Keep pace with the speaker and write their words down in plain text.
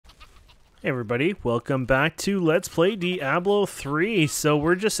Hey everybody, welcome back to Let's Play Diablo 3. So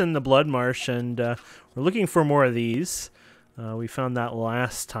we're just in the Blood Marsh and we're looking for more of these. We found that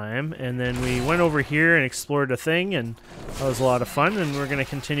last time, and then we went over here and explored a thing, and that was a lot of fun, and we're going to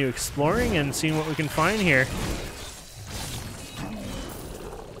continue exploring and seeing what we can find here.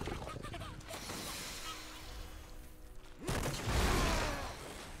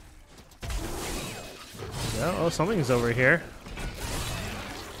 Oh, something's over here.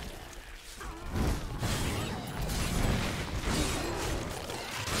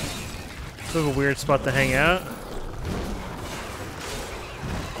 Sort of a weird spot to hang out.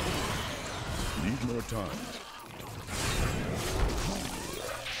 Need more time.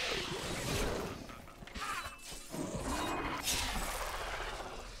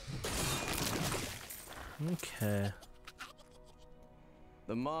 Okay.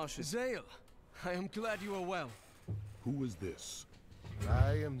 The marsh is... Zale! I am glad you are well. Who is this?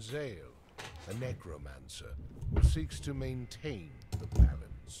 I am Zale, a necromancer who seeks to maintain the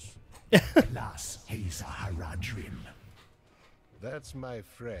balance. Plus, he's a Haradrim. That's my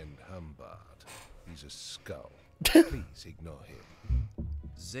friend Humbard. He's a skull. Please ignore him.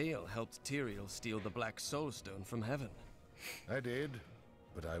 Zale helped Tyrael steal the Black Soul Stone from heaven. I did,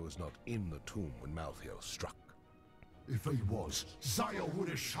 but I was not in the tomb when Malthael struck. If he was, Zale would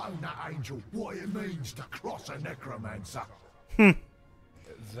have shown that angel what it means to cross a necromancer.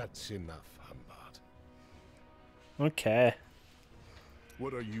 That's enough, Humbard. Okay.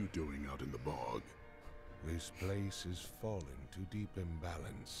 What are you doing out in the bog? This place is falling to deep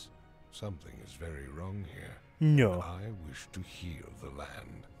imbalance. Something is very wrong here. No. I wish to heal the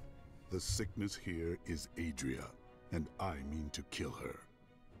land. The sickness here is Adria, and I mean to kill her.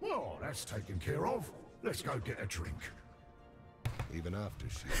 Well, that's taken care of. Let's go get a drink. Even after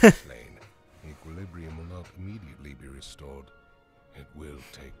she is slain, equilibrium will not immediately be restored. It will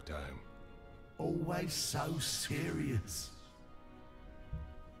take time. Always so serious.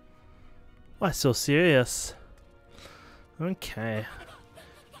 Why so serious? Okay.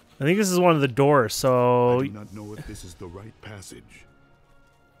 I think this is one of the doors, so... I do not know if this is the right passage.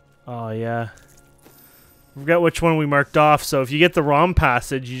 Oh, yeah. I forgot which one we marked off, so if you get the wrong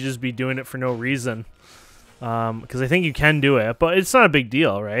passage, you just be doing it for no reason. Because I think you can do it, but it's not a big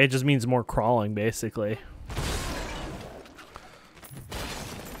deal, right? It just means more crawling, basically.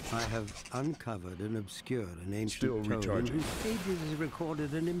 I have uncovered and obscured an ancient Still tome in recharging. whose pages is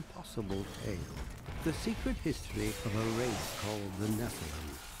recorded an impossible tale. The secret history of a race called the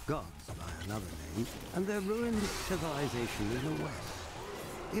Nephilim, gods by another name, and their ruined civilization in the west.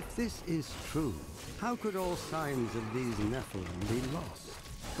 If this is true, how could all signs of these Nephilim be lost,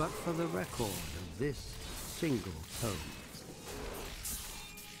 but for the record of this single tome?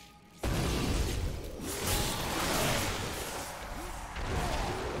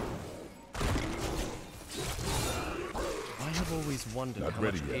 I have always wondered Not how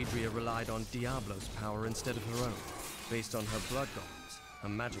ready much yet. Adria relied on Diablo's power instead of her own. Based on her blood golems, her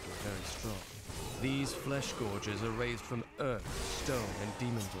magic is very strong. These flesh gorges are raised from earth, stone, and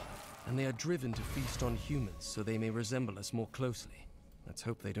demon blood, and they are driven to feast on humans so they may resemble us more closely. Let's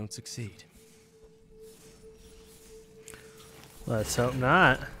hope they don't succeed. Let's hope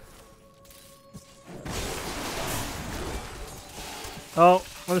not. Oh,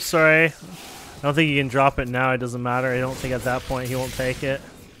 I'm sorry. I don't think you can drop it now. It doesn't matter. I don't think at that point he won't take it.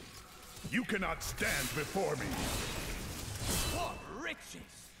 You cannot stand before me. What riches!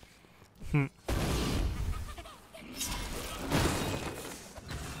 Need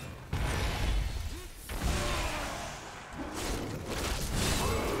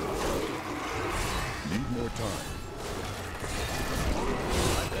more time.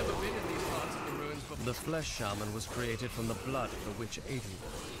 I've never been in these parts of the ruins before. The flesh shaman was created from the blood of the witch Adria.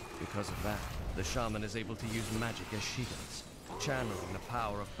 Because of that, the shaman is able to use magic as she does, channeling the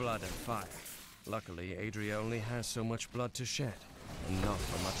power of blood and fire. Luckily, Adria only has so much blood to shed, and not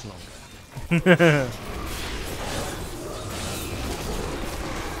for much longer.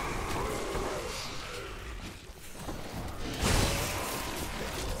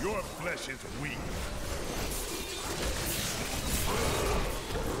 Your flesh is weak.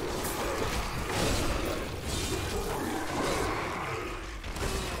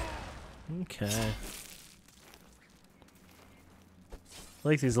 Okay. I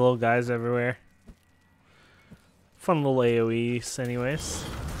like these little guys everywhere. Fun little AoEs, anyways.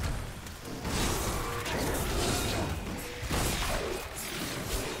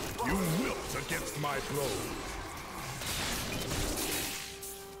 You wilt against my blows.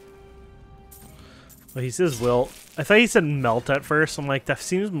 Well, he says wilt. I thought he said melt at first. I'm like, that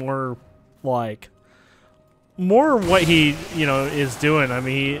seems more like more what he, you know, is doing. I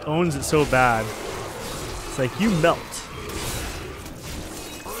mean, he owns it so bad. It's like, you melt.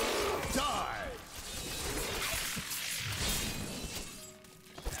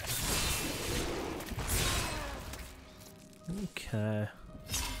 Okay.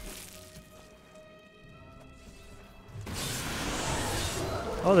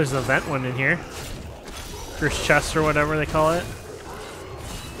 Oh, there's an event one in here. First chest or whatever they call it.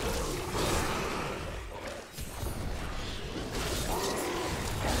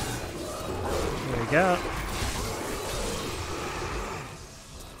 There we go.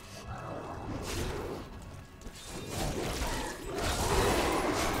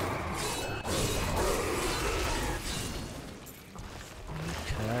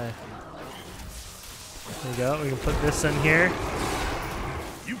 Okay. There we go. We can put this in here.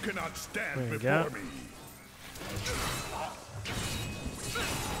 You cannot stand There we before go. me.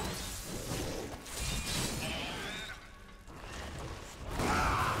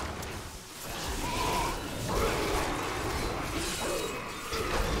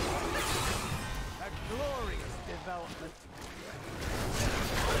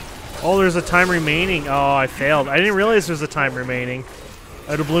 Oh, there's a time remaining. Oh, I failed. I didn't realize there's a time remaining.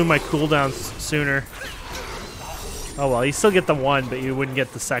 I would have blew my cooldown sooner. Oh well, you still get the one, but you wouldn't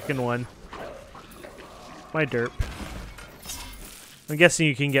get the second one. My derp. I'm guessing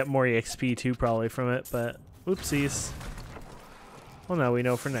you can get more EXP too, probably, from it, but oopsies. Well, now we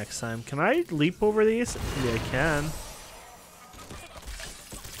know for next time. Can I leap over these? Yeah, I can.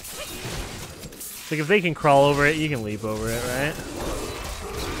 Like, if they can crawl over it, you can leap over it, right?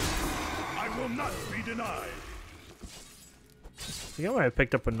 I will not be denied. I think I might have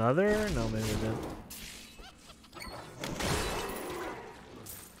picked up another. No, maybe I didn't.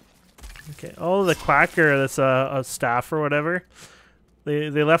 Okay. Oh, the quacker. That's a staff or whatever.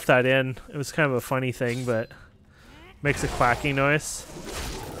 They left that in. It was kind of a funny thing, but makes a quacking noise.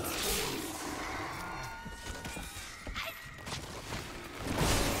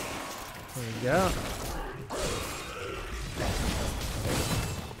 There we go.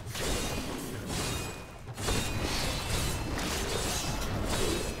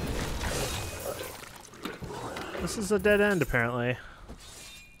 This is a dead end, apparently.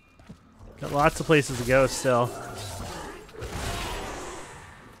 Got lots of places to go still.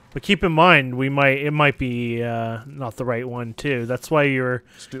 But keep in mind, it might be not the right one too. That's why you're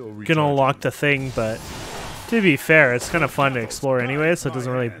gonna unlock the thing. But to be fair, it's kind of fun to explore anyway, so it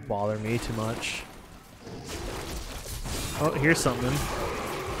doesn't really bother me too much. Oh, here's something.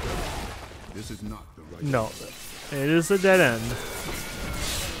 This is not the right. No, it is a dead end.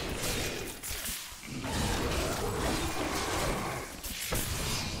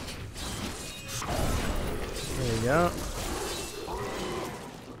 There we go.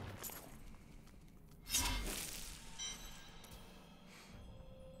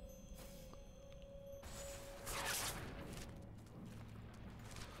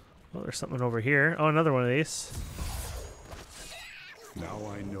 Oh, there's something over here. Oh, another one of these. Now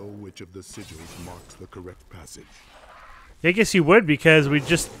I know which of the sigils marks the correct passage. I guess you would, because we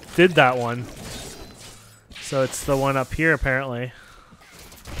just did that one. So it's the one up here, apparently.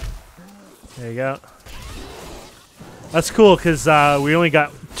 There you go. That's cool, because we only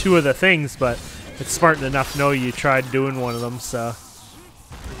got 2 of the things, but it's smart enough to know you tried doing one of them, so.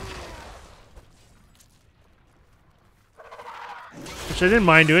 Which I didn't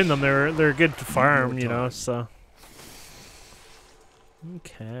mind doing them. They're good to farm, you know, so.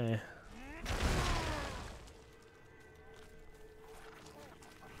 Okay.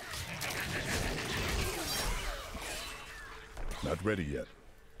 Not ready yet.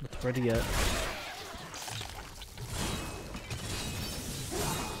 Not ready yet.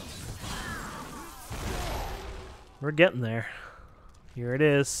 We're getting there. Here it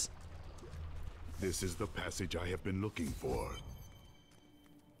is. This is the passage I have been looking for.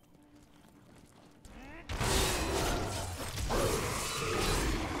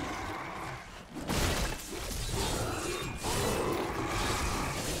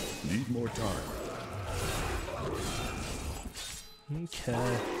 Need more time. Okay.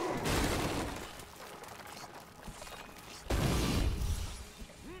 Not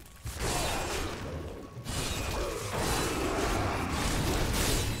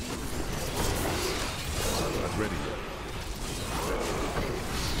ready yet.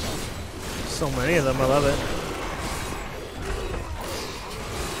 So many of them, I love it.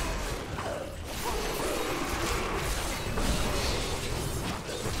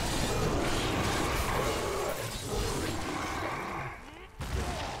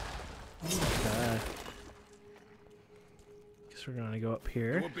 guess we're gonna go up It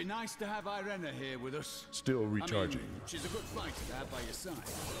here. would be nice to have Irena here with us. Still I mean, recharging. she's a good fighter to have by your side.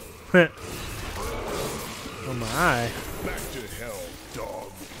 Oh my. Back to hell,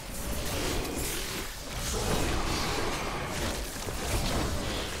 dog.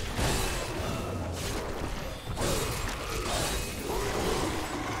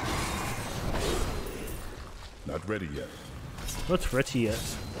 Not ready yet. What's Richie yet?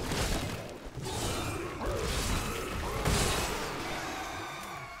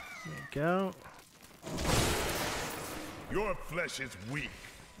 There you go. Your flesh is weak.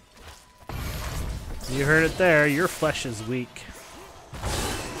 You heard it there. Your flesh is weak.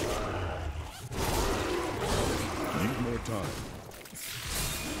 Need more time.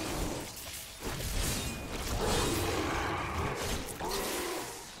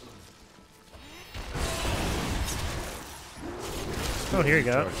 Oh, here you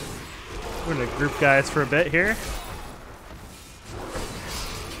go. We're gonna group guys for a bit here.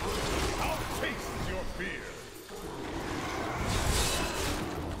 I'll taste your fear.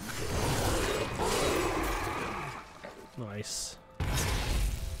 Nice.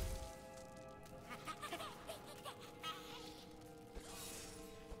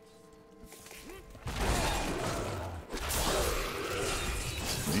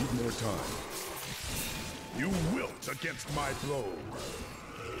 Need more time. You wilt against my blow.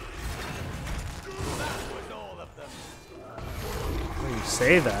 Why do you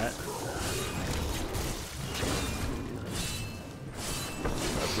say that?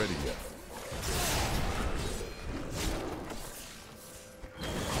 Not ready yet.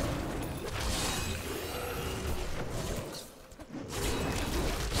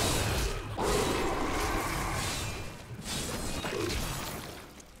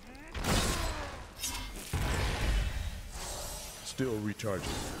 Still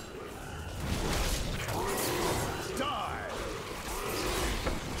recharging. Die!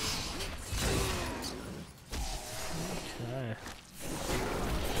 Okay.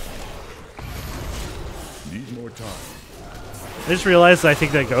 Need more time. I just realized I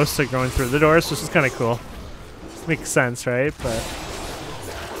think that ghosts are going through the doors, which is kind of cool. Makes sense, right? But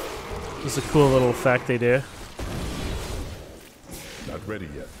it's a cool little effect they do. Not ready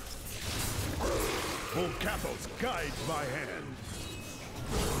yet. Full Kathos guides my hand.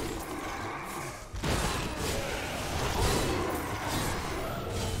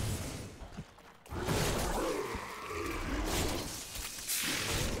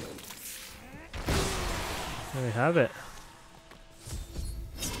 There we have it.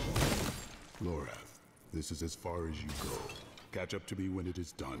 Lorath, this is as far as you go. Catch up to me when it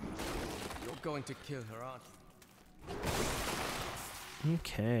is done. You're going to kill her, aren't you?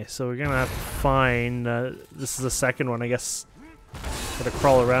 Okay, so we're gonna have to find. This is the second one, I guess. Gotta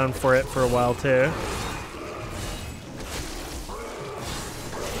crawl around for it for a while too.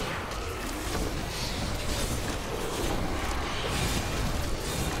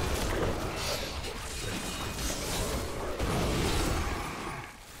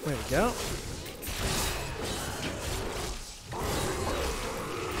 There we go.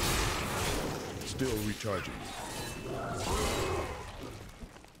 Still recharging.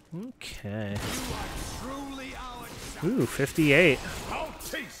 Okay. Ooh, 58. I'll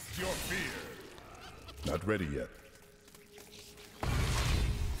taste your fear. Not ready yet.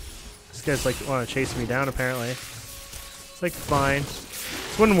 These guys like want to chase me down apparently. It's like fine.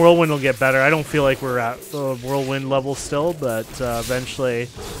 It's when Whirlwind will get better. I don't feel like we're at the Whirlwind level still, but eventually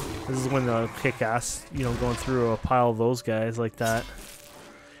this is when they'll kick ass, you know, going through a pile of those guys like that.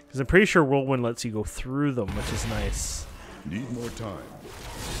 Because I'm pretty sure Whirlwind lets you go through them, which is nice. Need more time.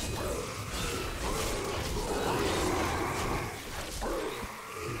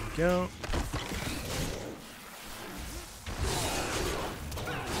 Go.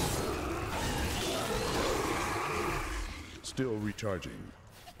 Still recharging.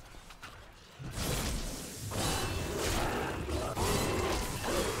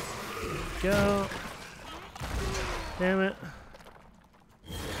 Go. Damn it.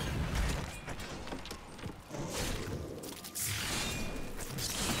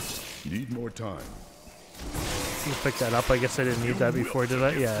 Need more time. You pick that up. I guess I didn't need that before, did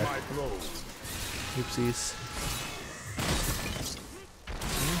I? Yeah. My blow. Oopsies.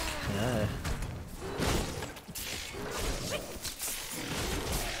 Okay.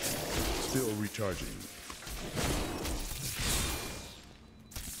 Still recharging.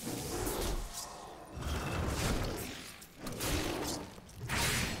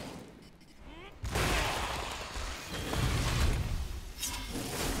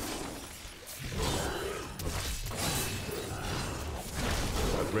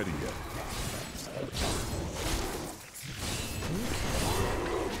 Not ready yet.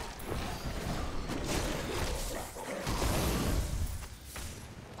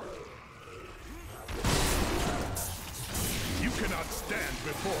 stand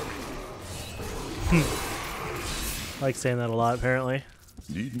before me. I like saying that a lot, apparently.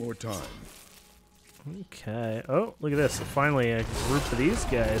 Need more time. Okay. Oh, look at this. Finally, a group of these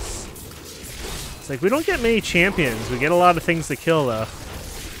guys. It's like we don't get many champions. We get a lot of things to kill, though.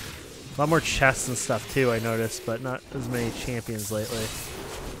 A lot more chests and stuff, too, I noticed, but not as many champions lately.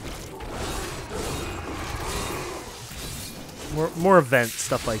 More event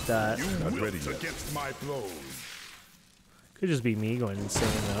stuff like that. Not ready yet. Against my blows. Could just be me going insane,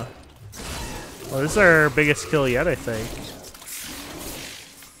 though. Well, this is our biggest kill yet, I think.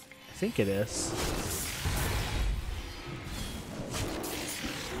 I think it is.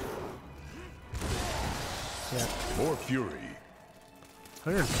 Yeah. More fury.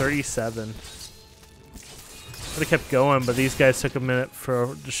 137. Could have kept going, but these guys took a minute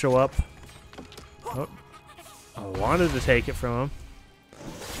to show up. Oh, I wanted to take it from him.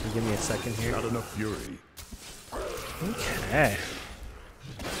 Give me a second here. Not enough fury. Okay.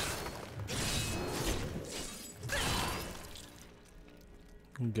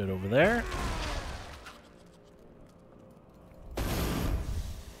 Good over there.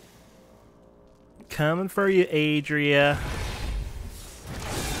 Coming for you, Adria.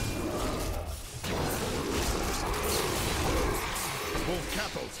 Both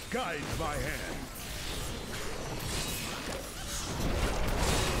capitals guide my hand.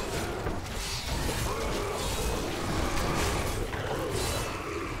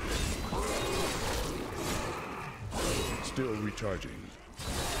 Still recharging.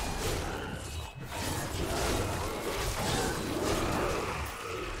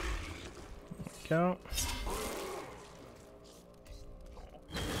 Go.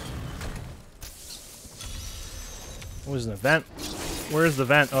 What was an event? Where's the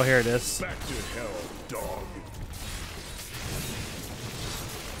vent? Oh, here it is. Back to hell, dog.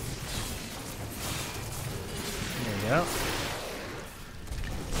 There we go.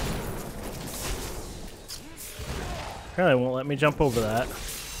 Apparently it won't let me jump over that.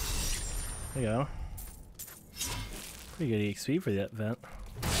 There you go. Pretty good EXP for that vent.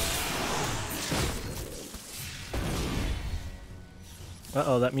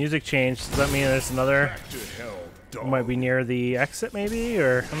 Uh-oh, that music changed. Does that mean there's another... Back to hell, dog. Might be near the exit, maybe?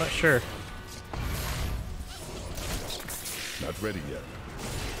 Or... I'm not sure. Not ready yet.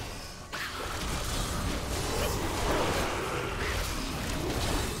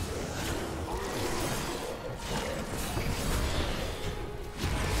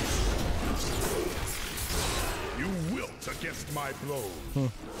 You wilt against my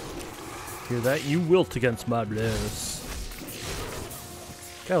blows. Hear that? You wilt against my blows.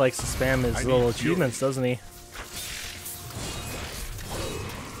 Guy likes to spam his little achievements, doesn't he?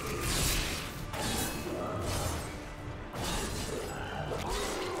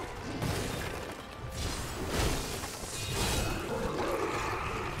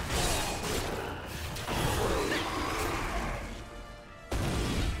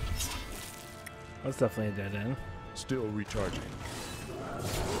 That's definitely a dead end. Still recharging.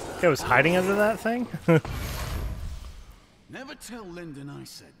 Guy was hiding under that thing? Never tell Lyndon I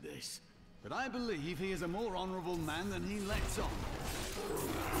said this, but I believe he is a more honorable man than he lets on.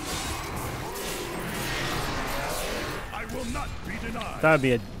 I will not be denied. That would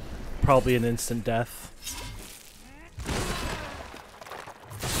be probably an instant death.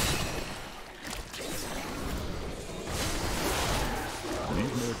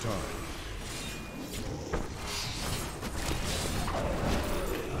 Need more time.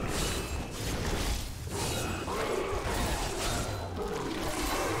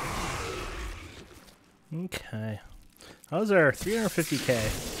 Okay. How's our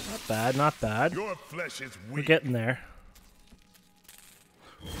 350k? Not bad, not bad. Your flesh is We're weak. getting there.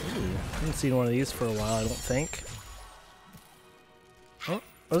 Ooh, haven't seen one of these for a while, I don't think. Oh,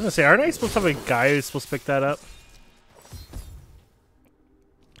 I was gonna say, aren't I supposed to have a guy who's supposed to pick that up?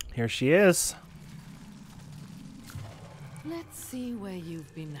 Here she is. Let's see where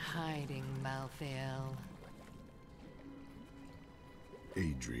you've been hiding, Malthael.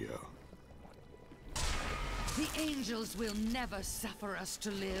 Adria. The angels will never suffer us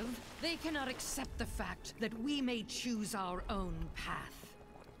to live. They cannot accept the fact that we may choose our own path.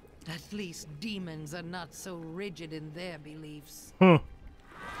 At least demons are not so rigid in their beliefs.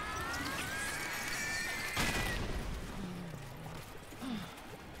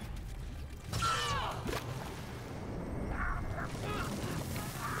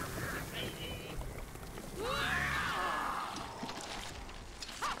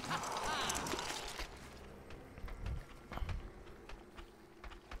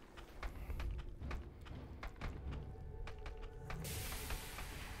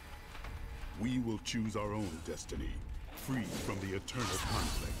 We will choose our own destiny. free from the eternal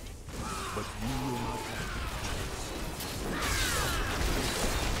conflict. But you will not have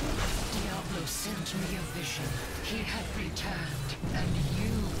Diablo sent me a vision. He had returned, and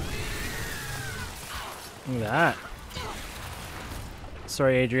you... Look at that.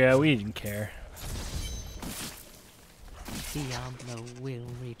 Sorry, Adria, we didn't care. Diablo will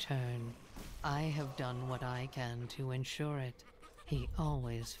return. I have done what I can to ensure it. He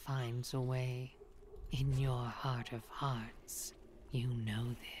always finds a way. In your heart of hearts, you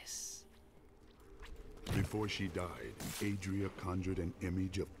know this. Before she died, Adria conjured an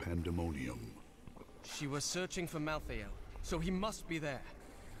image of pandemonium. She was searching for Malthael, so he must be there.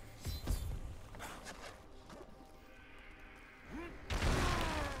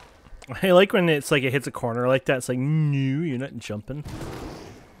 I like when it's like it hits a corner like that. It's like, no, you're not jumping.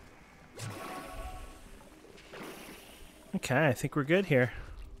 Okay, I think we're good here.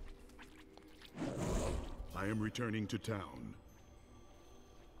 I am returning to town.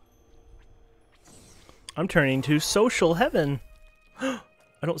 I'm turning to social heaven. I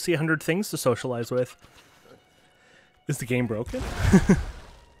don't see 100 things to socialize with. Is the game broken? Where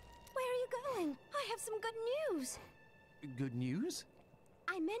are you going? I have some good news. Good news?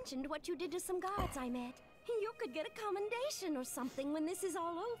 I mentioned what you did to some guards I met. You could get a commendation or something when this is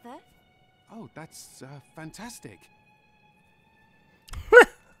all over. Oh, that's fantastic.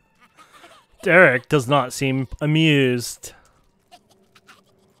 Derek does not seem amused.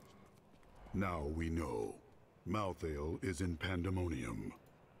 Now we know. Malthael is in pandemonium.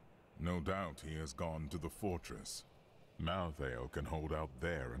 No doubt he has gone to the fortress. Malthael can hold out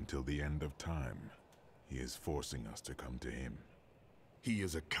there until the end of time. He is forcing us to come to him. He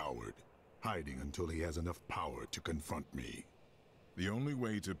is a coward, hiding until he has enough power to confront me. The only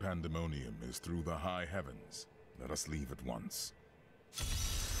way to pandemonium is through the high heavens. Let us leave at once.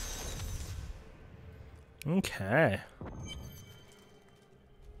 Okay.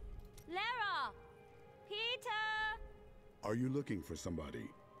 Lara! Peter! Are you looking for somebody?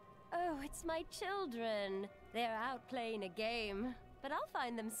 Oh, it's my children. They're out playing a game, but I'll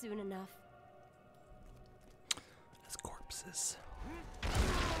find them soon enough. As corpses.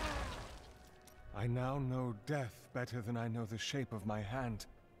 I now know death better than I know the shape of my hand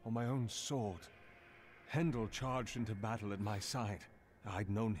or my own sword. Hendel charged into battle at my side. I'd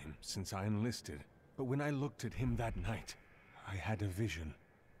known him since I enlisted, but when I looked at him that night, I had a vision.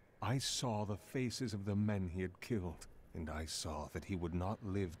 I saw the faces of the men he had killed, and I saw that he would not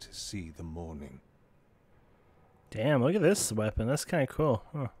live to see the morning. Damn, look at this weapon. That's kind of cool.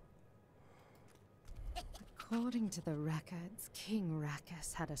 Huh. According to the records, King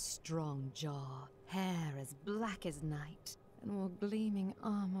Rakus had a strong jaw, hair as black as night, and wore gleaming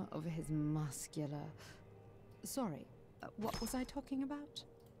armor over his muscular... Sorry, what was I talking about?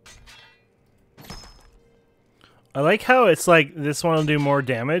 I like how it's like this one will do more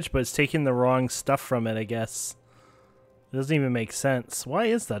damage, but it's taking the wrong stuff from it, I guess. It doesn't even make sense. Why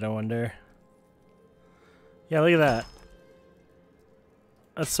is that, I wonder? Yeah, look at that.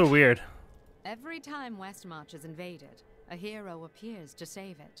 That's so weird. Every time Westmarch is invaded, a hero appears to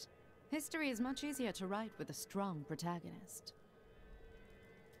save it. History is much easier to write with a strong protagonist.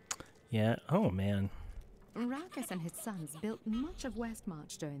 Yeah, oh man. Rakus and his sons built much of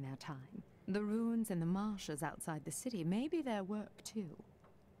Westmarch during their time. The ruins and the marshes outside the city may be their work too.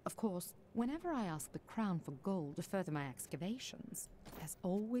 Of course, whenever I ask the Crown for gold to further my excavations, there's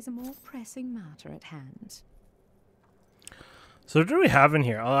always a more pressing matter at hand. So what do we have in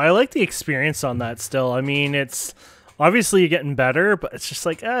here? I like the experience on that still. I mean, it's obviously getting better, but it's just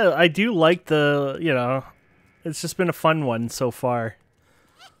like, I do like the, you know, it's just been a fun one so far.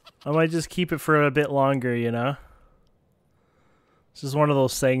 I might just keep it for a bit longer, you know? This is one of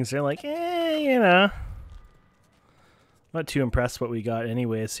those things, you're like, you know. Not too impressed what we got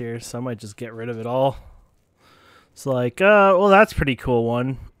anyways here, so I might just get rid of it all. It's like, well, that's a pretty cool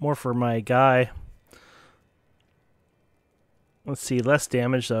one. More for my guy. Let's see, less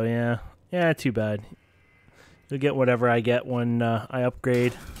damage though, yeah. Yeah, too bad. You'll get whatever I get when I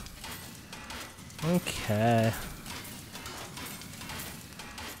upgrade. Okay.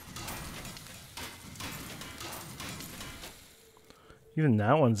 Even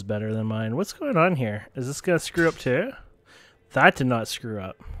that one's better than mine. What's going on here? Is this going to screw up too? That did not screw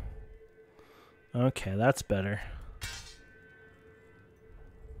up. Okay, that's better.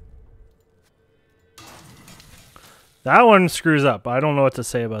 That one screws up. I don't know what to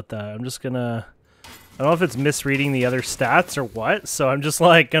say about that. I'm just gonna... I don't know if it's misreading the other stats or what, so I'm just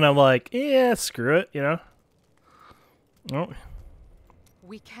like, yeah, screw it, you know? Oh.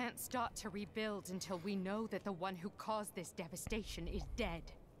 We can't start to rebuild until we know that the one who caused this devastation is dead.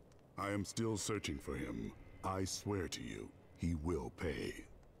 I am still searching for him. I swear to you, he will pay.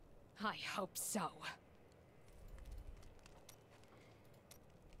 I hope so.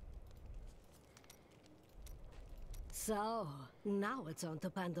 So, now it's on to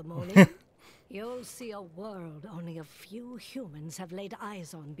pandemonium. You'll see a world only a few humans have laid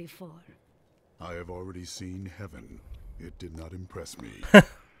eyes on before. I have already seen heaven. It did not impress me.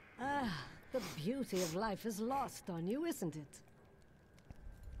 The beauty of life is lost on you, isn't it?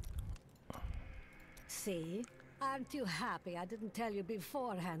 See? Aren't you happy I didn't tell you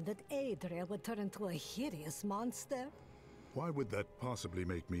beforehand that Adria would turn into a hideous monster? Why would that possibly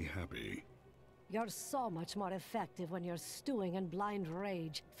make me happy? You're so much more effective when you're stewing in blind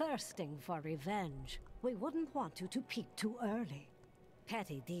rage, thirsting for revenge. We wouldn't want you to peak too early.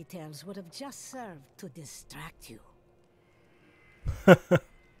 Petty details would have just served to distract you.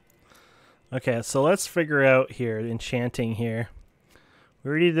 Okay, so let's figure out here, enchanting here. We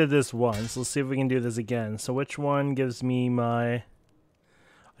already did this once. Let's see if we can do this again. So which one gives me my...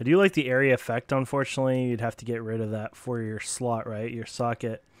 I do like the area effect, unfortunately. You'd have to get rid of that for your slot, right? Your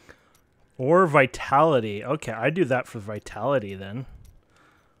socket. Or vitality. Okay, I do that for vitality then.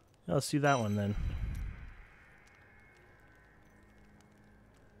 Yeah, let's do that one then.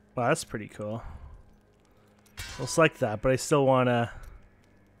 Wow, that's pretty cool. We'll select that, but I still want to...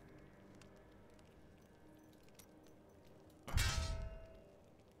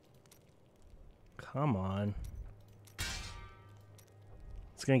 Come on.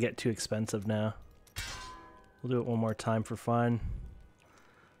 It's going to get too expensive now. We'll do it one more time for fun.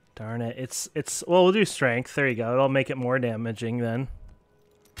 Darn it. It's well, we'll do strength. There you go. It'll make it more damaging then.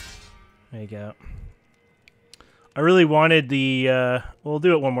 There you go. I really wanted the we'll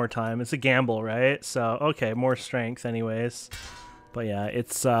do it one more time. It's a gamble, right? So, okay, more strength anyways. But yeah,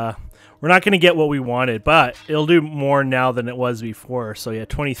 it's we're not going to get what we wanted, but it'll do more now than it was before. So yeah,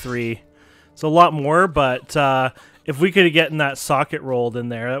 23. It's a lot more, but if we could have gotten that socket rolled in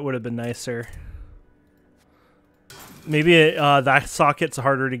there, that would have been nicer. Maybe that socket's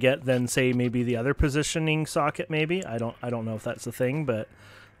harder to get than, say, maybe the other positioning socket. Maybe I don't know if that's a thing, but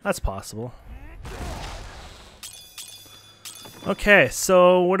that's possible. Okay,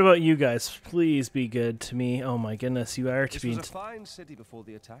 so what about you guys? Please be good to me. Oh my goodness, you are to be. This was a fine city before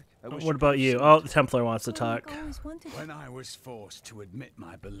the attack. What about you? Oh, the Templar wants to talk. When I was forced to admit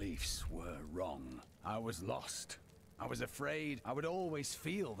my beliefs were wrong, I was lost. I was afraid I would always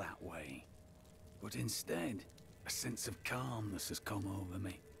feel that way. But instead, a sense of calmness has come over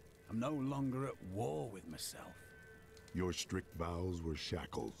me. I'm no longer at war with myself. Your strict vows were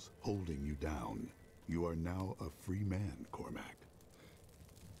shackles, holding you down. You are now a free man, Cormac.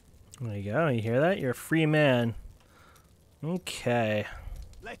 There you go. You hear that? You're a free man. Okay.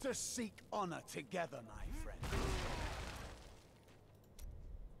 Let us seek honor together, my friend.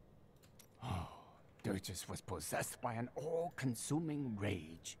 Oh, Dirges was possessed by an all-consuming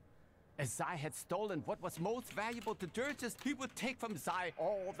rage. As Zai had stolen what was most valuable to Dirges, he would take from Zai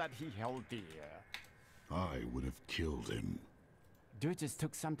all that he held dear. I would have killed him. Dirges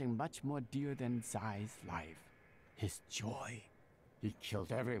took something much more dear than Zai's life. His joy. He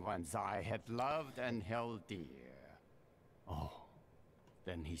killed everyone Zai had loved and held dear. Oh,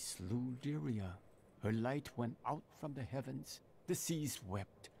 then he slew Adria. Her light went out from the heavens. The seas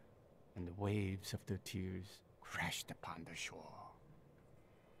wept, and the waves of their tears crashed upon the shore.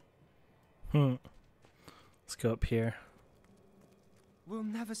 Let's go up here. We'll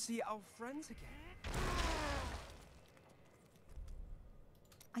never see our friends again.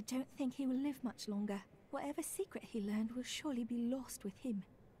 I don't think he will live much longer. Whatever secret he learned will surely be lost with him.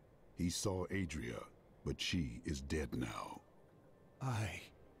 He saw Adria, but she is dead now.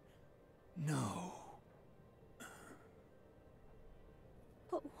 No.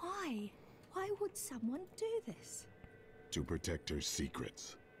 But why? Why would someone do this? To protect her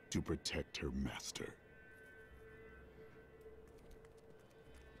secrets. To protect her master.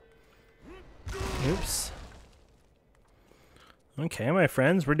 Oops. Okay, my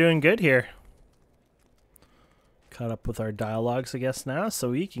friends, we're doing good here. Caught up with our dialogues, I guess, now,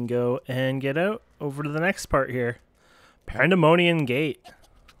 so we can go and get out over to the next part here. Pandemonium Gate.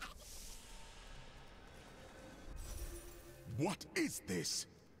 What is this?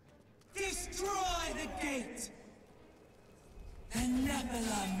 Destroy the gate! The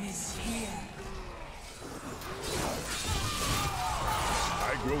Nephilim is here!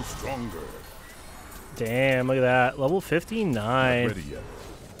 I grow stronger. Damn, look at that. Level 59. Not ready yet.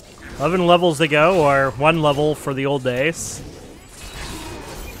 11 levels to go, or 1 level for the old days.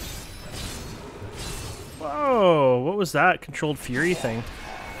 Whoa, what was that controlled fury thing?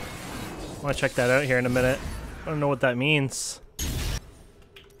 I want to check that out here in a minute. I don't know what that means.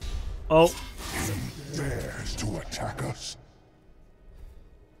 Oh. dares to attack us?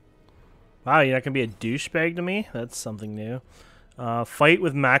 Wow, you're not gonna be a douchebag to me? That's something new. Fight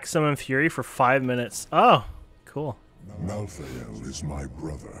with maximum fury for 5 minutes. Oh, cool. Malthael is my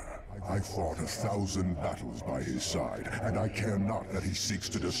brother. I fought 1,000 battles by his side, and I care not that he seeks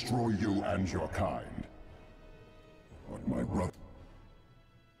to destroy you and your kind. But my brother...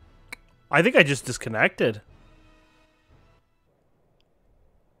 I think I just disconnected.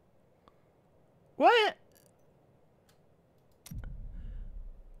 What?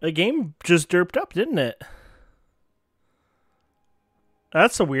 The game just derped up, didn't it?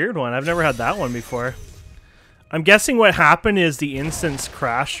 That's a weird one. I've never had that one before. I'm guessing what happened is the instance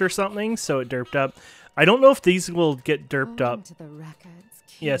crashed or something, so it derped up. I don't know if these will get derped up. To the records,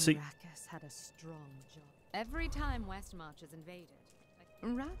 King Yeah, so Rackus had a strong job. Every time Westmarch is invaded,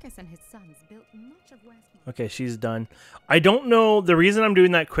 Rackus and his sons built much of Westmarch. Okay, she's done. I don't know. The reason I'm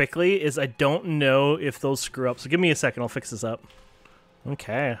doing that quickly is I don't know if those screw up. So give me a second. I'll fix this up.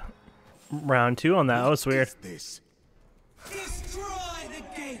 Okay. Round 2 on that. That was weird. Destroy the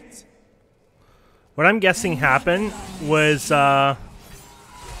gate. What I'm guessing happened was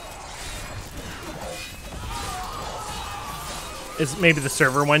is maybe the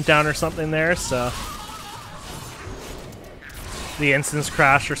server went down or something there, so the instance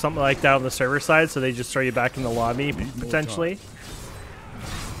crashed or something like that on the server side, so they just throw you back in the lobby potentially.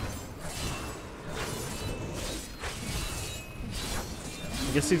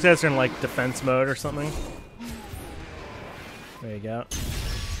 I guess these guys are in like defense mode or something. There you go.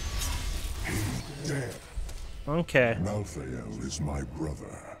 Okay. Malthael is my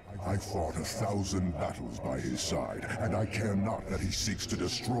brother. I fought 1,000 battles by his side, and I care not that he seeks to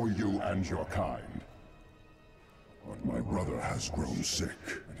destroy you and your kind. But my brother has grown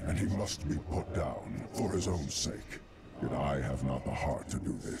sick, and he must be put down for his own sake. Yet I have not the heart to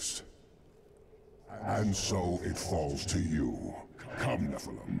do this. And so it falls to you. Come,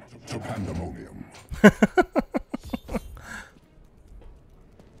 Nephilim, to Pandemonium.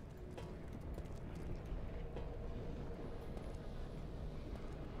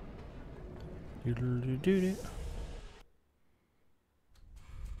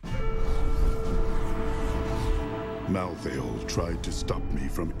 Malthael tried to stop me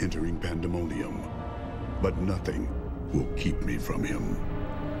from entering Pandemonium, but nothing will keep me from him.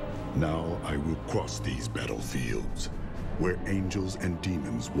 Now I will cross these battlefields, where angels and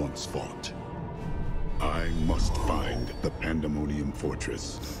demons once fought. I must find the Pandemonium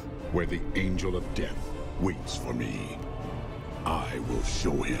Fortress, where the Angel of Death waits for me. I will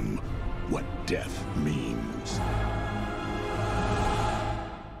show him what death means.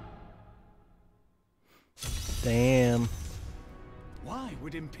 Damn. Why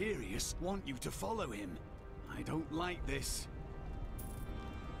would Imperius want you to follow him? I don't like this.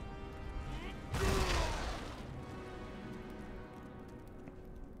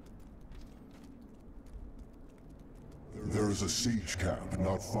 There is a siege camp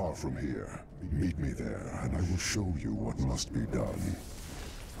not far from here. Meet me there, and I will show you what must be done.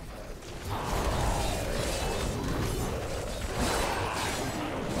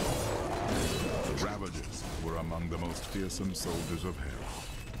 The Ravagers were among the most fearsome soldiers of hell.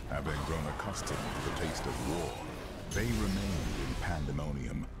 Having grown accustomed to the taste of war, they remained in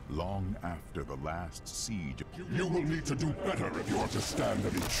Pandemonium long after the last siege. You will need to do better if you are to stand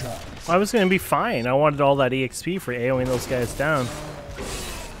any chance. I was gonna be fine. I wanted all that EXP for AOing those guys down.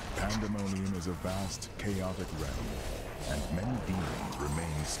 Pandemonium is a vast, chaotic realm, and many demons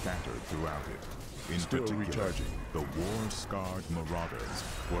remain scattered throughout it. In particular, the war-scarred Marauders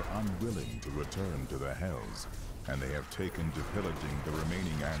were unwilling to return to the Hells, and they have taken to pillaging the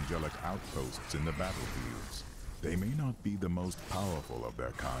remaining angelic outposts in the battlefields. They may not be the most powerful of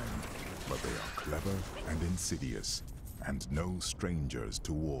their kind, but they are clever and insidious, and no strangers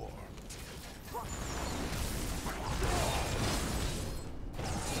to war.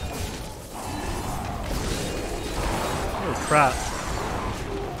 Oh crap.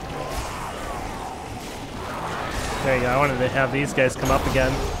 There you go. I wanted to have these guys come up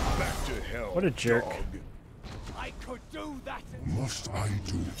again. What a jerk. I could do that. Must I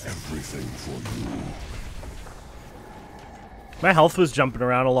do everything for you? My health was jumping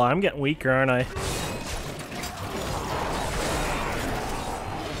around a lot. I'm getting weaker, aren't I?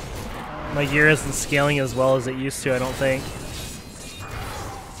 My gear isn't scaling as well as it used to, I don't think.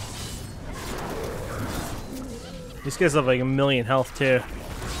 These guys have like 1,000,000 health too.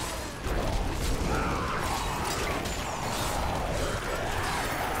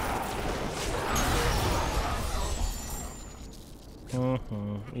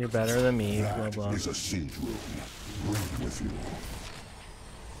 You're better than me, blah blah. That is a siege room. Bring it with you.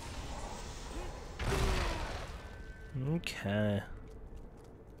 Okay.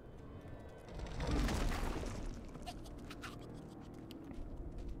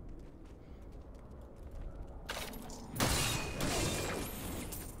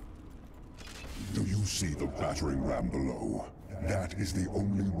 Do you see the battering ram below? That is the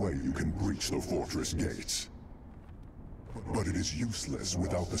only way you can breach the fortress gates. But it is useless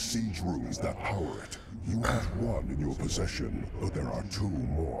without the siege rooms that power it. You have one in your possession, but there are 2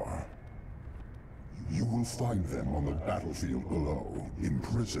 more. You will find them on the battlefield below,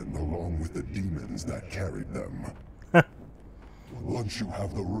 imprisoned along with the demons that carried them. Once you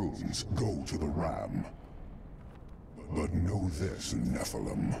have the rooms, go to the ram. But know this,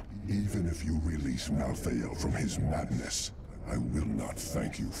 Nephilim. Even if you release Malthael from his madness, I will not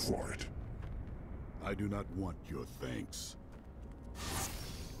thank you for it. I do not want your thanks.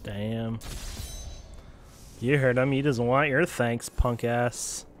 Damn. You heard him. He doesn't want your thanks, punk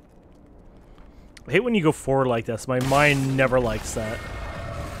ass. I hate when you go forward like this. My mind never likes that.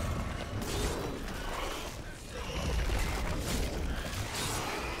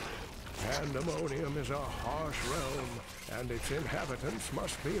 Pandemonium is a harsh realm, and its inhabitants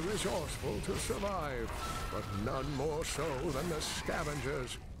must be resourceful to survive, but none more so than the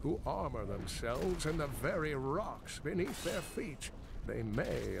scavengers, who armor themselves in the very rocks beneath their feet. They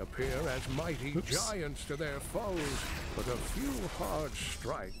may appear as mighty giants to their foes, but a few hard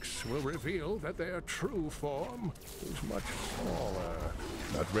strikes will reveal that their true form is much smaller.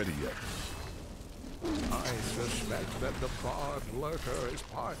 Not ready yet. I suspect that the barbed lurker is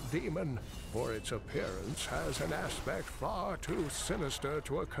part demon, for its appearance has an aspect far too sinister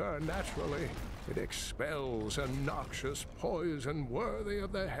to occur naturally. It expels a noxious poison worthy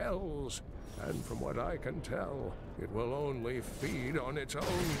of the hells, and from what I can tell, it will only feed on its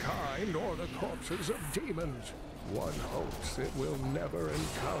own kind or the corpses of demons. One hopes it will never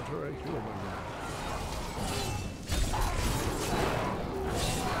encounter a human.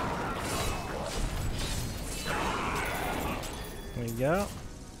 There we go.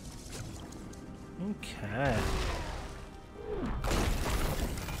 Okay.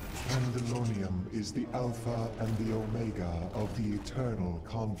 Pandemonium is the Alpha and the Omega of the eternal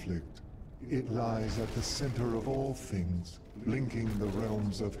conflict. It lies at the center of all things, linking the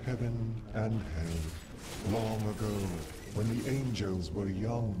realms of heaven and hell. Long ago, when the angels were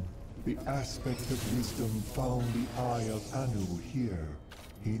young, the aspect of wisdom found the Eye of Anu here.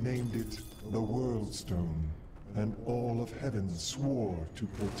 He named it the World Stone, and all of heaven swore to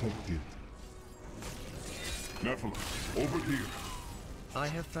protect it. Nephilim, over here. I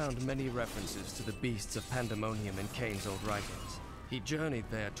have found many references to the beasts of Pandemonium in Cain's old writings. He journeyed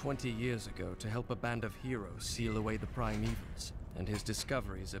there 20 years ago to help a band of heroes seal away the prime evils, and his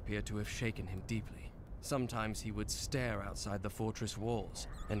discoveries appear to have shaken him deeply. Sometimes he would stare outside the fortress walls,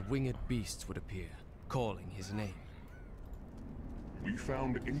 and winged beasts would appear, calling his name. We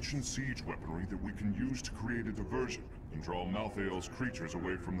found ancient siege weaponry that we can use to create a diversion and draw Malthael's creatures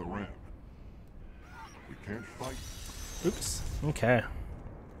away from the ram. We can't fight. Oops. Okay.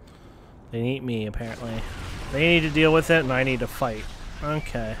 They need me, apparently. They need to deal with it, and I need to fight.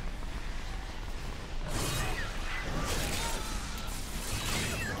 Okay.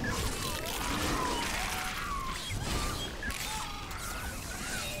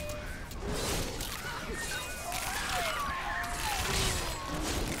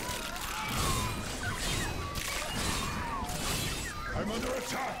 I'm under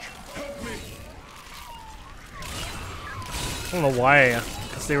attack! Help me! I don't know why,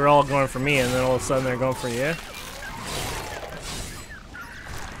 because they were all going for me, and then all of a sudden they're going for you.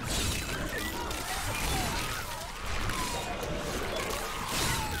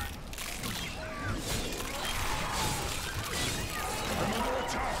 I'm under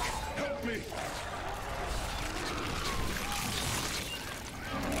attack! Help me!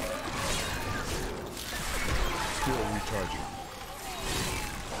 Still recharging.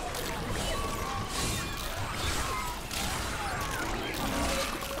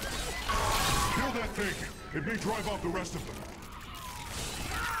 Kill that thing! It may drive off the rest of them.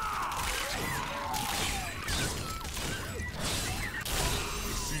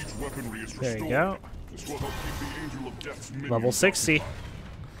 The siege weaponry is restored. There you go. This will help keep the Angel of Death's minions Level 60. occupied.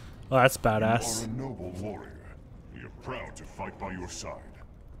 Well, that's You are badass. a noble warrior. We are proud to fight by your side.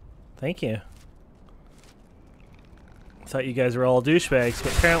 Thank you. I thought you guys were all douchebags,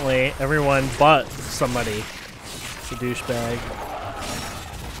 but apparently everyone but somebody is a douchebag.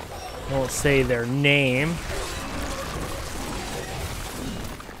 I won't say their name.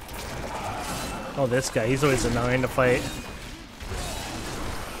 Oh, this guy. He's always annoying to fight.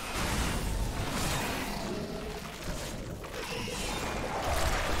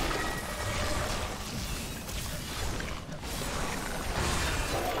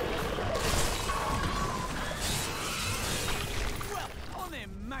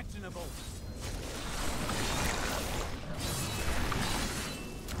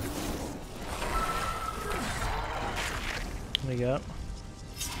 we go.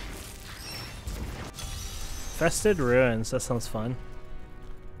 Infested ruins. That sounds fun.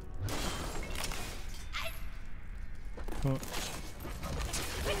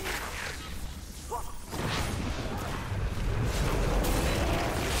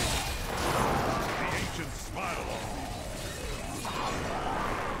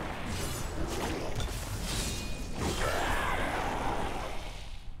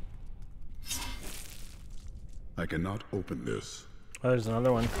 I cannot open this. Oh, there's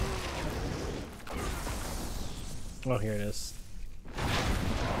another one. Oh, here it is.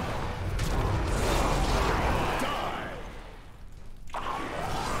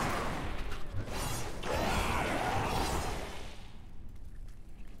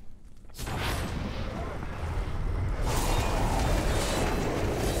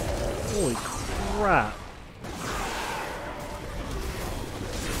 Holy crap.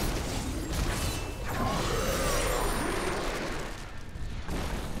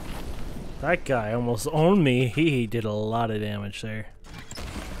 That guy almost owned me. He did a lot of damage there.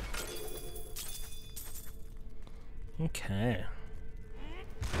 Okay.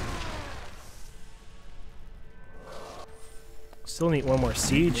 Still need one more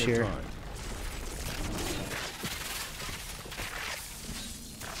siege here.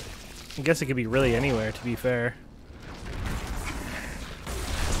 I guess it could be really anywhere, to be fair.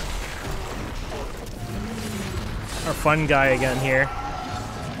 Our fun guy again here.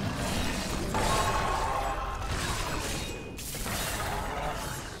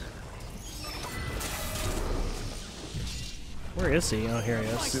 Where is he? Oh, here he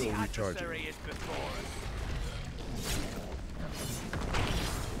is. Still recharging.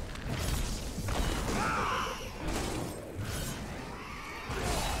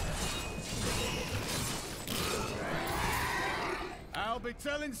 I'll be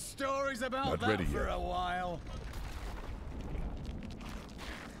telling stories about Not that ready for yet. a while.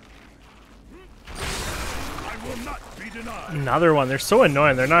 I will not be denied. Another one. They're so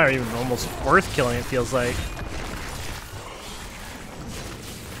annoying. They're not even almost worth killing, it feels like.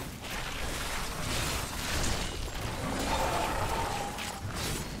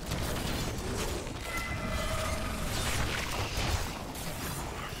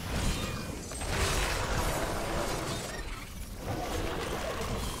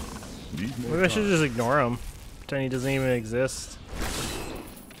 Maybe I should just ignore him. Pretend he doesn't even exist.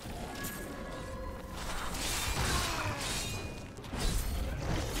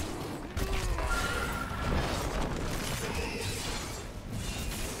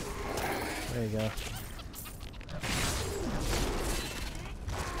 There you go.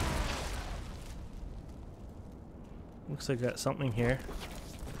 Looks like I got something here.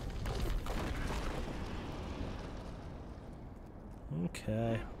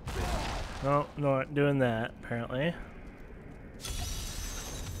 Okay. No, not doing that, apparently.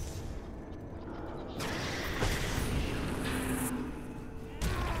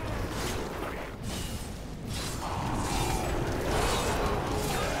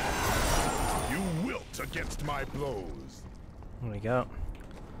 You wilt against my blows. There we go.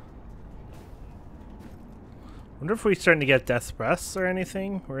 Wonder if we're starting to get death breaths or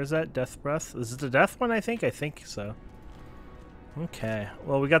anything. Where is that death breath? Is it the death one? I think so. Okay.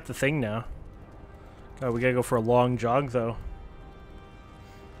 Well, we got the thing now. God, we gotta go for a long jog though.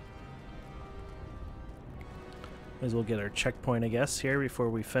 Might as well get our checkpoint, I guess, here before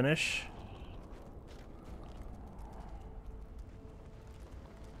we finish.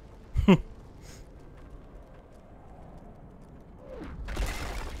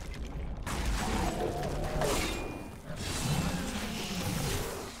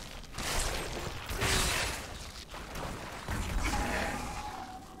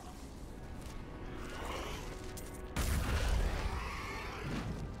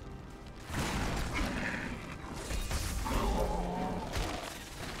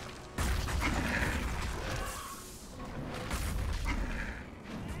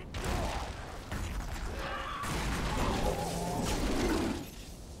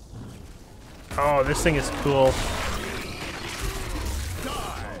 Oh, this thing is cool. Do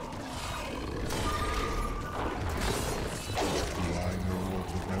I know of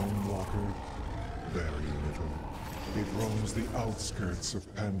the Realm Walker? Very little. It roams the outskirts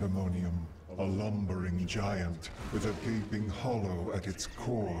of Pandemonium, a lumbering giant with a gaping hollow at its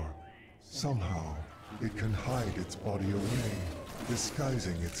core. Somehow, it can hide its body away,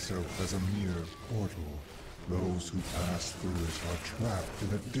 disguising itself as a mere portal. Those who pass through it are trapped in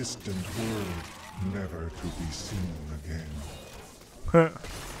a distant world, never to be seen again.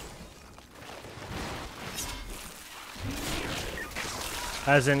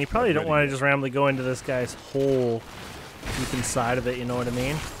 As in, you probably don't want to just randomly go into this guy's hole deep inside of it, you know what I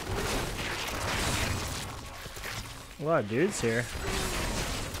mean? A lot of dudes here.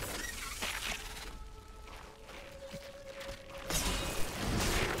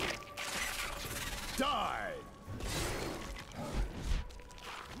 Die!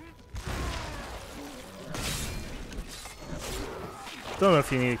 Don't know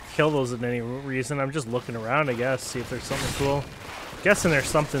if you need to kill those in any reason. I'm just looking around, I guess, see if there's something cool. Guessing there's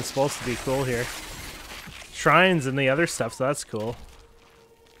something supposed to be cool here. Shrines and the other stuff, so that's cool.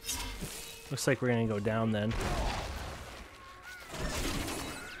 Looks like we're gonna go down then.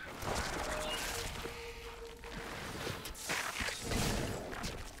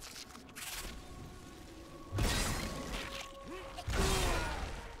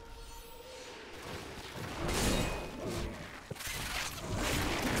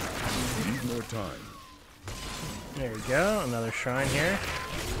 Need more time. There we go, another shrine here.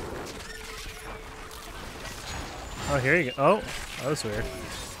 Oh, here you go. Oh, that was weird.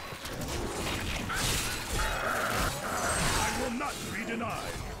 I will not be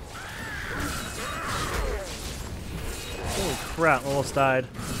denied. Holy crap, almost died.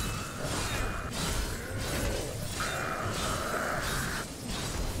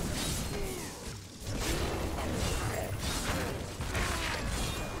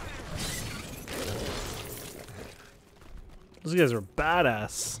 Those guys are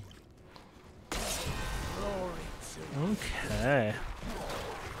badass. Okay.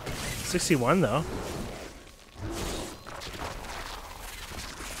 61 though.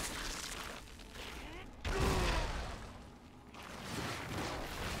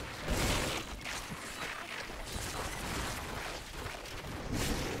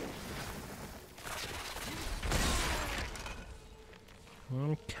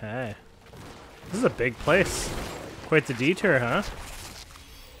 Okay. This is a big place. Quite the detour, huh?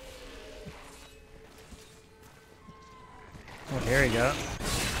 Oh, here we go.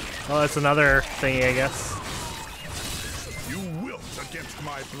 Oh, that's another thingy, I guess. You wilt against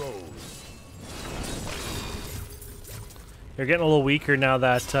my blows. You're getting a little weaker now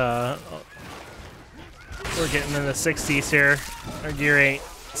that we're getting in the 60s here. Our gear ain't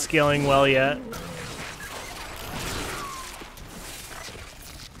scaling well yet.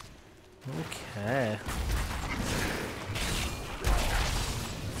 Okay.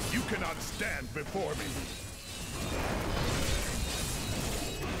 You cannot stand before me.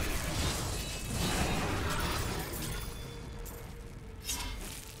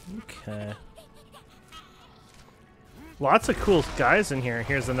 Okay. Lots of cool guys in here.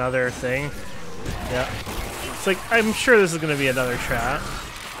 Here's another thing. Yeah. It's like, I'm sure this is going to be another trap.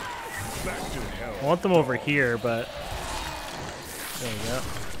 I want them over here, but... There we go.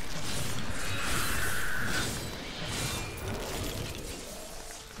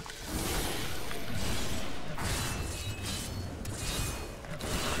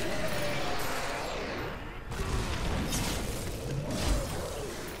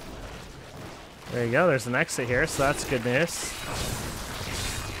 There you go, there's an exit here, so that's good news.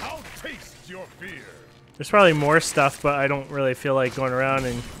 I'll taste your fear. There's probably more stuff, but I don't really feel like going around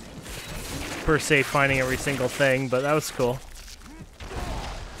and per se finding every single thing, but that was cool.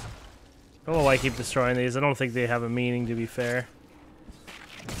 I don't know why I keep destroying these. I don't think they have a meaning, to be fair.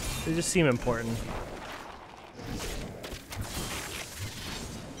 They just seem important.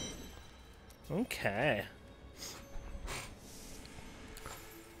 Okay.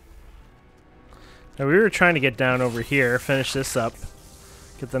 Now we were trying to get down over here, finish this up,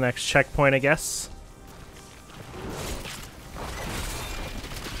 get the next checkpoint, I guess.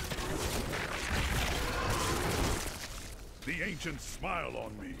 The ancients smile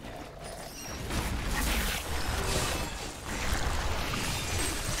on me.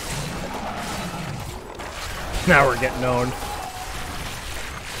 Now we're getting owned.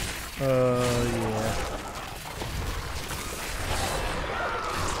 Oh, yeah.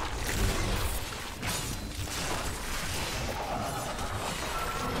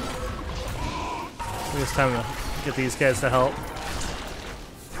 It's time to get these guys to help.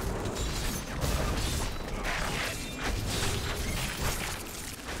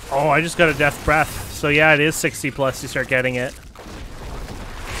 Oh, I just got a death breath. So yeah, it is 60 plus. You start getting it.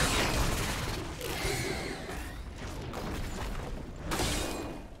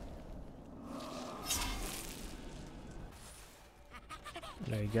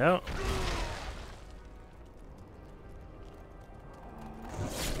 There you go.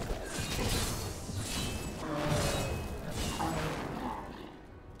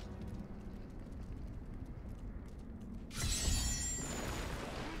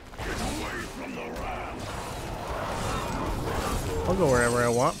 I'll go wherever I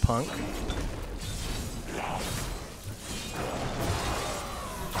want, punk.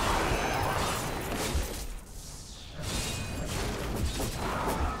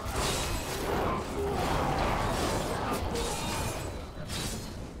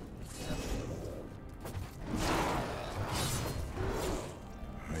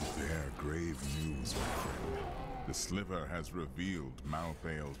 The sliver has revealed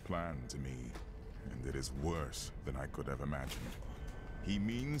Malthael's plan to me, and it is worse than I could have imagined. He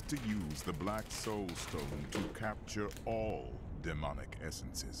means to use the Black Soul Stone to capture all demonic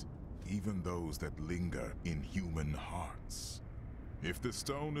essences, even those that linger in human hearts. If the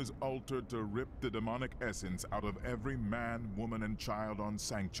stone is altered to rip the demonic essence out of every man, woman, and child on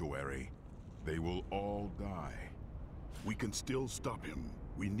Sanctuary, they will all die. We can still stop him.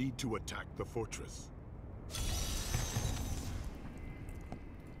 We need to attack the fortress.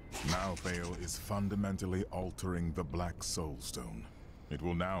 Malthael is fundamentally altering the Black Soul Stone. It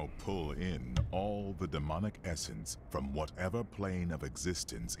will now pull in all the demonic essence from whatever plane of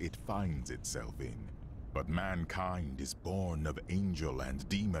existence it finds itself in. But mankind is born of angel and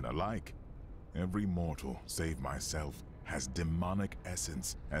demon alike. Every mortal, save myself, has demonic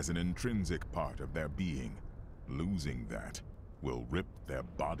essence as an intrinsic part of their being. Losing that will rip their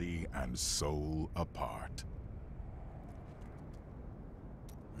body and soul apart.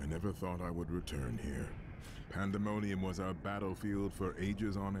 I never thought I would return here. Pandemonium was our battlefield for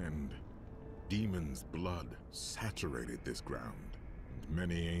ages on end. Demons' blood saturated this ground, and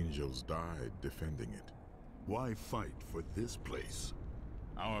many angels died defending it. Why fight for this place?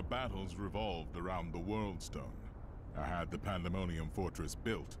 Our battles revolved around the World Stone. I had the Pandemonium Fortress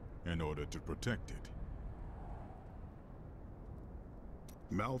built in order to protect it.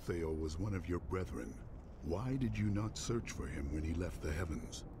 Malthael was one of your brethren. Why did you not search for him when he left the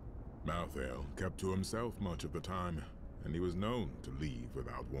heavens? Malthael kept to himself much of the time, and he was known to leave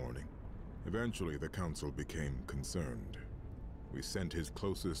without warning. Eventually, the Council became concerned. We sent his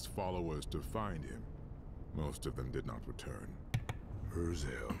closest followers to find him. Most of them did not return.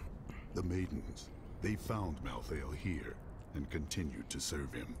 Urzel, the Maidens, they found Malthael here and continued to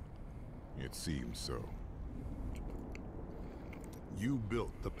serve him. It seems so. You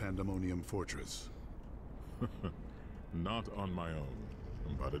built the Pandemonium Fortress. Not on my own,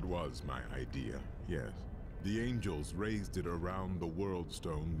 but it was my idea, yes. The angels raised it around the World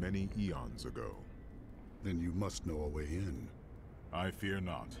Stone many eons ago. Then you must know a way in. I fear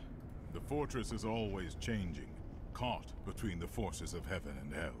not. The fortress is always changing, caught between the forces of heaven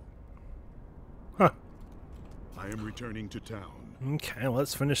and hell. Huh. I am returning to town. Okay,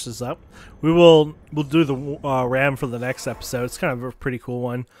 let's finish this up. We'll do the RAM for the next episode. It's kind of a pretty cool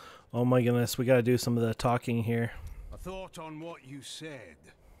one. Oh my goodness, we got to do some of the talking here. I thought on what you said,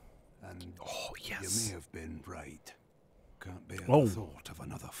 and you may have been right. Can't bear the thought of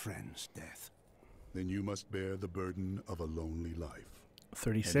another friend's death. Then you must bear the burden of a lonely life.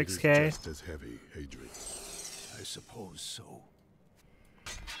 36K. And it is just as heavy, Adria. I suppose so.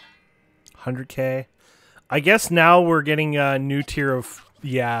 100K. I guess now we're getting a new tier of...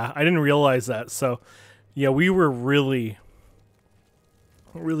 Yeah, I didn't realize that. So, yeah, we were really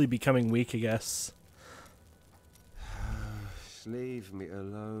becoming weak, I guess. Leave me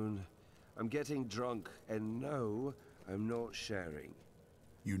alone. I'm getting drunk, and no, I'm not sharing.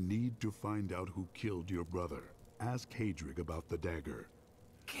 You need to find out who killed your brother. Ask Hadrig about the dagger.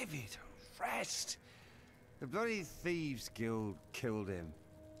 Give it a rest. The bloody Thieves Guild killed him.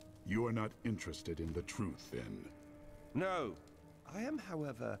 You are not interested in the truth, then? No. I am,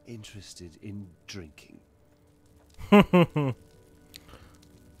 however, interested in drinking. I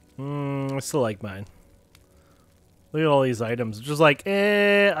still like mine. Look at all these items. Just like,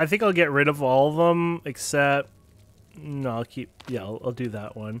 I think I'll get rid of all of them, except... No, I'll keep... Yeah, I'll do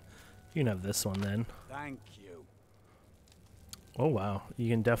that one. You can have this one, then. Thank you. Oh, wow. You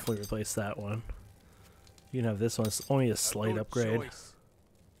can definitely replace that one. You can have this one. It's only a slight upgrade.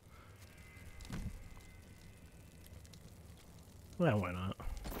 Well, why not?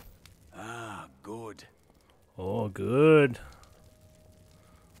 Ah, good. Oh, good.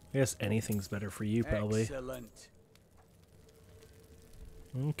 I guess anything's better for you, probably. Excellent.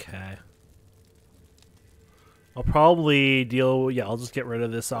 Okay. I'll probably deal... Yeah, I'll just get rid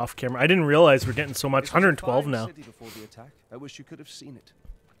of this off camera. I didn't realize we're getting so much. 112 now. City before the attack. I wish you could have seen it.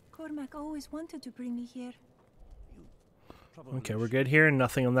 Cormac always wanted to bring me here. Okay, we're good here.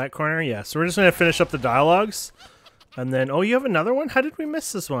 Nothing on that corner. Yeah, so we're just going to finish up the dialogues. And then... Oh, you have another one? How did we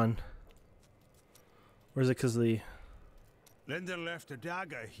miss this one? Or is it because the... Linden left a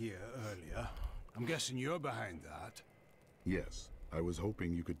dagger here earlier. I'm guessing you're behind that. Yes. I was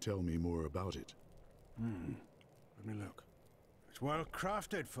hoping you could tell me more about it. Let me look. It's well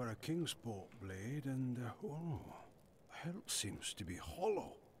crafted for a Kingsport blade, and the hilt seems to be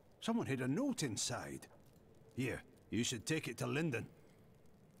hollow. Someone hid a note inside. Here, you should take it to Linden.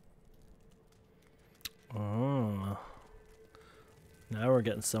 Oh. Now we're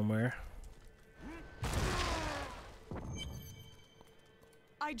getting somewhere.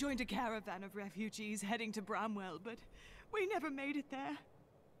 I I joined a caravan of refugees heading to Bramwell, but we never made it there.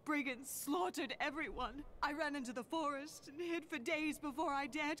 Brigands slaughtered everyone. I ran into the forest and hid for days before I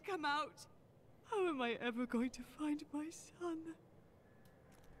dared come out. How am I ever going to find my son?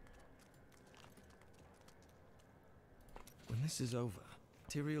 When this is over,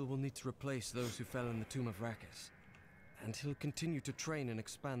 Tyrael will need to replace those who fell in the Tomb of Rakis. And he'll continue to train and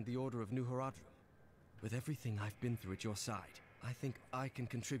expand the Order of New Horadrim. With everything I've been through at your side, I think I can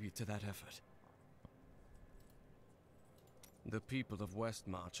contribute to that effort. The people of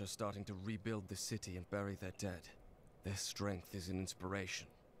Westmarch are starting to rebuild the city and bury their dead. Their strength is an inspiration.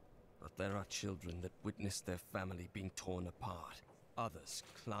 But there are children that witnessed their family being torn apart. Others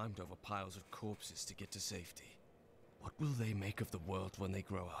climbed over piles of corpses to get to safety. What will they make of the world when they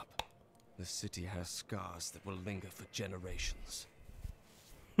grow up? The city has scars that will linger for generations.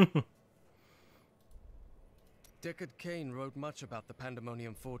 Deckard Cain wrote much about the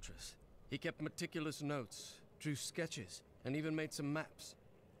Pandemonium Fortress. He kept meticulous notes, drew sketches, and even made some maps.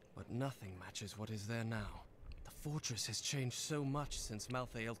 But nothing matches what is there now. The fortress has changed so much since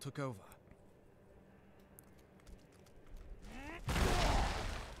Malthael took over.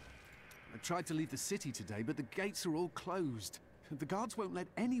 I tried to leave the city today, but the gates are all closed. The guards won't let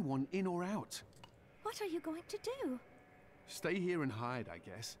anyone in or out. What are you going to do? Stay here and hide, I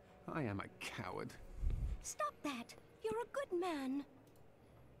guess. I am a coward. Stop that. You're a good man.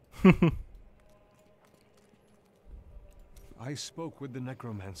 I spoke with the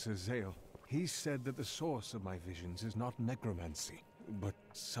necromancer Zale. He said that the source of my visions is not necromancy, but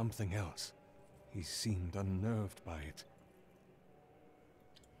something else. He seemed unnerved by it.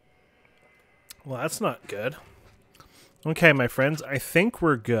 Well, that's not good. Okay, my friends, I think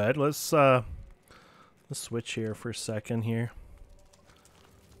we're good. Let's switch here for a second here.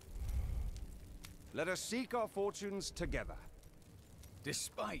 Let us seek our fortunes together.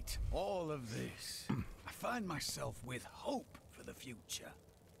 Despite all of this, I find myself with hope for the future.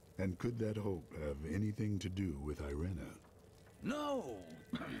 And could that hope have anything to do with Irena? No,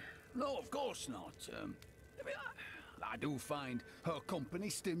 no, of course not. I do find her company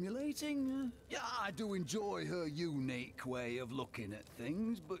stimulating. Yeah, I do enjoy her unique way of looking at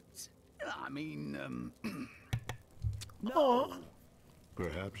things, but I mean, no.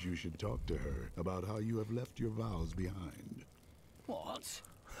 Perhaps you should talk to her about how you have left your vows behind. What?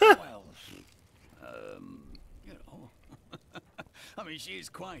 Well, you know, I mean, she is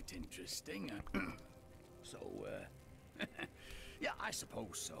quite interesting. So, yeah, I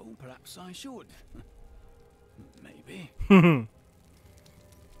suppose so. Perhaps I should. Maybe.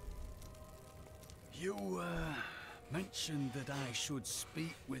 You, mentioned that I should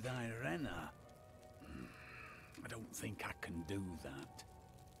speak with Irena. I don't think I can do that.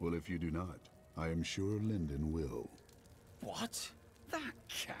 Well, if you do not, I am sure Lyndon will. What? That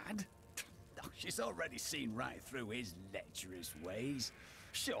cad? Oh, she's already seen right through his lecherous ways.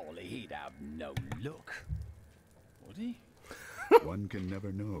 Surely he'd have no luck. Would he? One can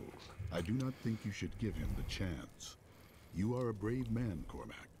never know. I do not think you should give him the chance. You are a brave man,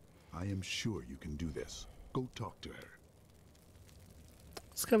 Cormac. I am sure you can do this. Go talk to her.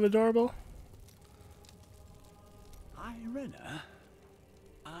 It's kind of adorable. Irena?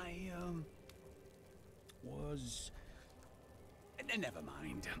 I, was... Never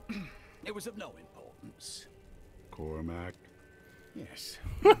mind. It was of no importance. Cormac? Yes.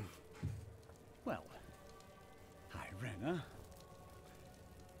 Well, Irena,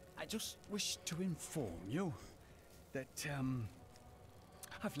 I just wish to inform you that,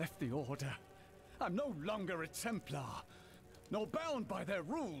 I've left the Order. I'm no longer a Templar, nor bound by their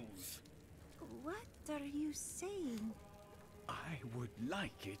rules. What are you saying? I would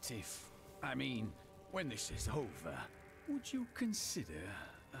like it if, I mean, when this is over, would you consider,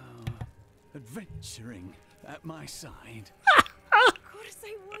 adventuring at my side? Of course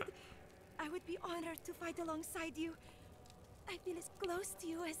I would. I would be honored to fight alongside you. I feel as close to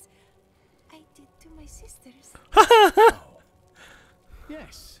you as I did to my sisters. Oh.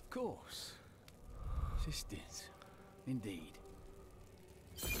 Yes, of course. Sisters, indeed.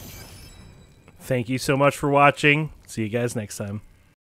 Thank you so much for watching. See you guys next time.